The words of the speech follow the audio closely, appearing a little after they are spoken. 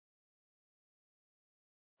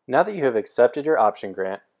Now that you have accepted your option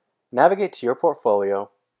grant, navigate to your portfolio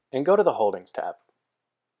and go to the Holdings tab.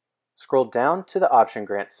 Scroll down to the Option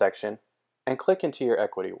Grants section and click into your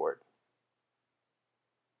equity award.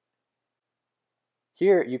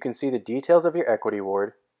 Here you can see the details of your equity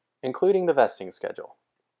award, including the vesting schedule.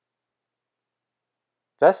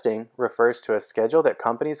 Vesting refers to a schedule that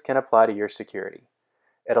companies can apply to your security.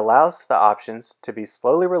 It allows the options to be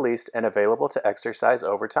slowly released and available to exercise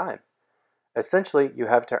over time. Essentially, you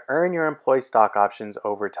have to earn your employee stock options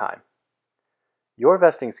over time. Your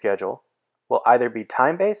vesting schedule will either be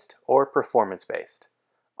time-based or performance-based.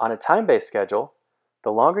 On a time-based schedule,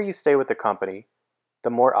 the longer you stay with the company, the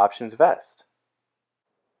more options vest.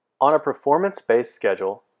 On a performance-based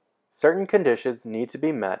schedule, certain conditions need to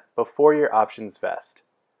be met before your options vest.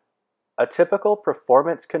 A typical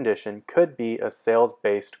performance condition could be a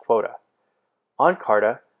sales-based quota. On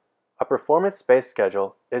Carta, a performance-based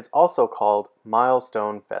schedule is also called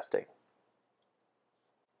milestone vesting.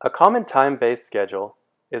 A common time-based schedule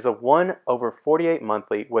is a 1/48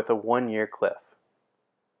 monthly with a 1-year cliff.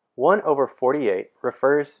 1/48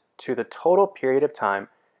 refers to the total period of time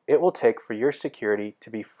it will take for your security to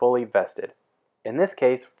be fully vested. In this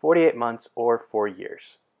case, 48 months or 4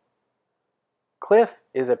 years. Cliff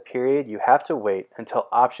is a period you have to wait until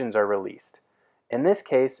options are released. In this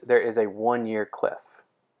case, there is a 1-year cliff.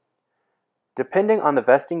 Depending on the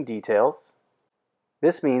vesting details,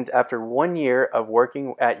 this means after 1 year of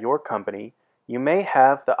working at your company, you may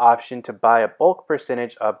have the option to buy a bulk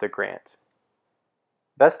percentage of the grant.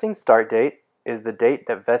 Vesting start date is the date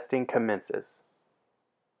that vesting commences,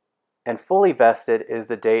 and fully vested is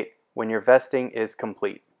the date when your vesting is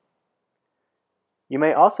complete. You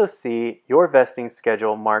may also see your vesting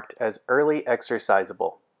schedule marked as early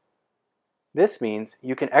exercisable. This means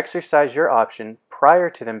you can exercise your option prior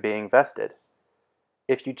to them being vested.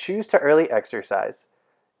 If you choose to early exercise,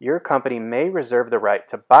 your company may reserve the right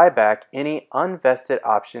to buy back any unvested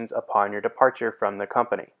options upon your departure from the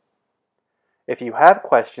company. If you have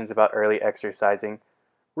questions about early exercising,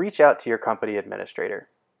 reach out to your company administrator.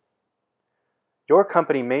 Your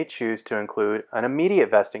company may choose to include an immediate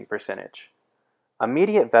vesting percentage.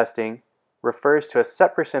 Immediate vesting refers to a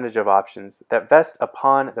set percentage of options that vest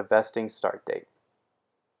upon the vesting start date.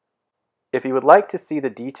 If you would like to see the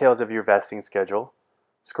details of your vesting schedule,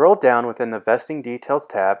 scroll down within the Vesting Details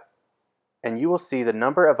tab, and you will see the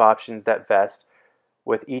number of options that vest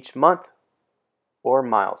with each month or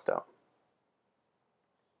milestone.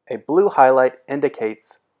 A blue highlight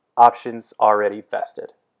indicates options already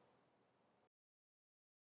vested.